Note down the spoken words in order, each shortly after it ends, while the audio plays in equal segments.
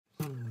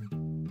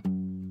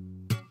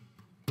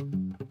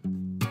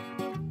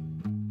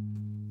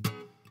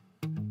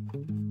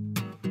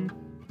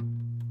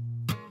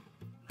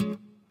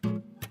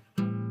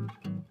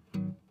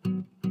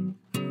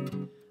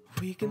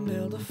We can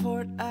build a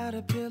fort out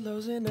of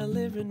pillows in our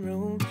living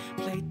room,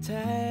 play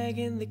tag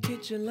in the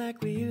kitchen like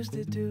we used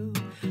to do.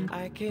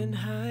 I can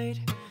hide,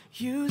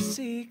 you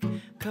seek,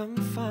 come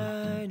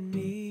find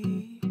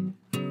me.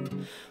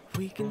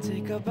 We can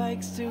take our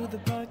bikes to the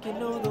park, you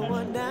know, the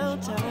one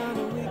downtown,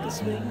 and we can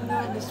swing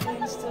on the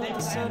swings till the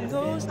sun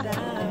goes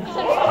down.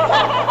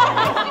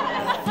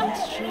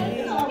 Nothing's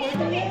changed.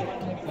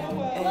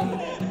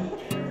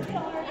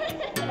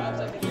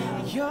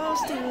 You're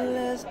still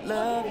as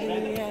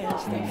lovely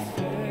as the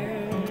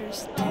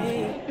first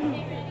day.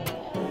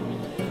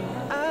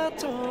 I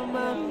told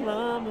my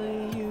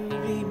mama you'd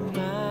be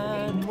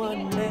mine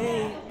one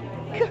day.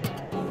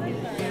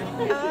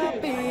 I'll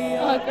be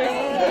your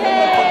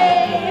everything.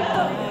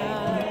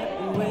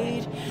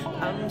 Wait,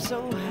 I'm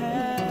so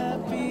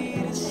happy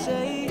to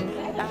say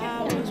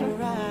I was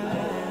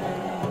right.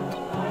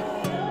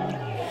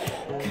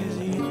 'Cause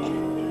you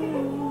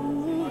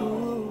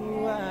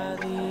are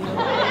the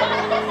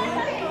only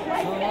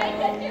for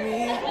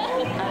me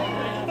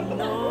I've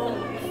known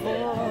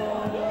for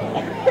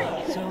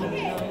so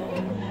long.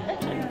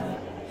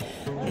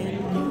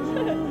 And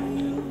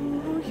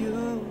you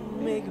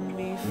make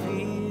me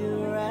feel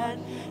right,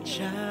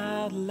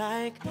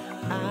 childlike.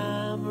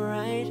 I'm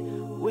right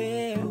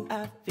where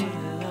I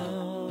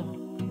belong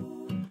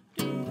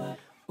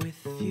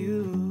with you.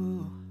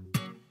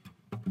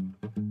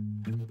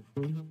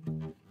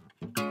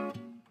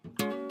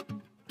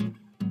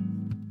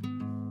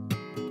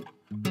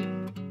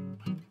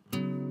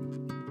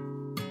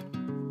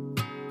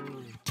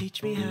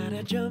 Teach me how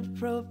to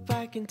jump rope,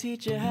 I can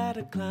teach you how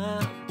to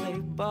climb. Play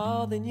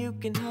ball, then you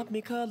can help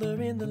me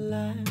color in the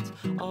lines.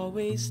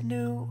 Always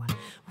knew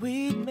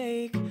we'd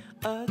make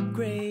a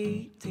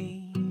great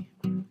team.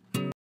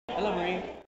 Hello, Marie.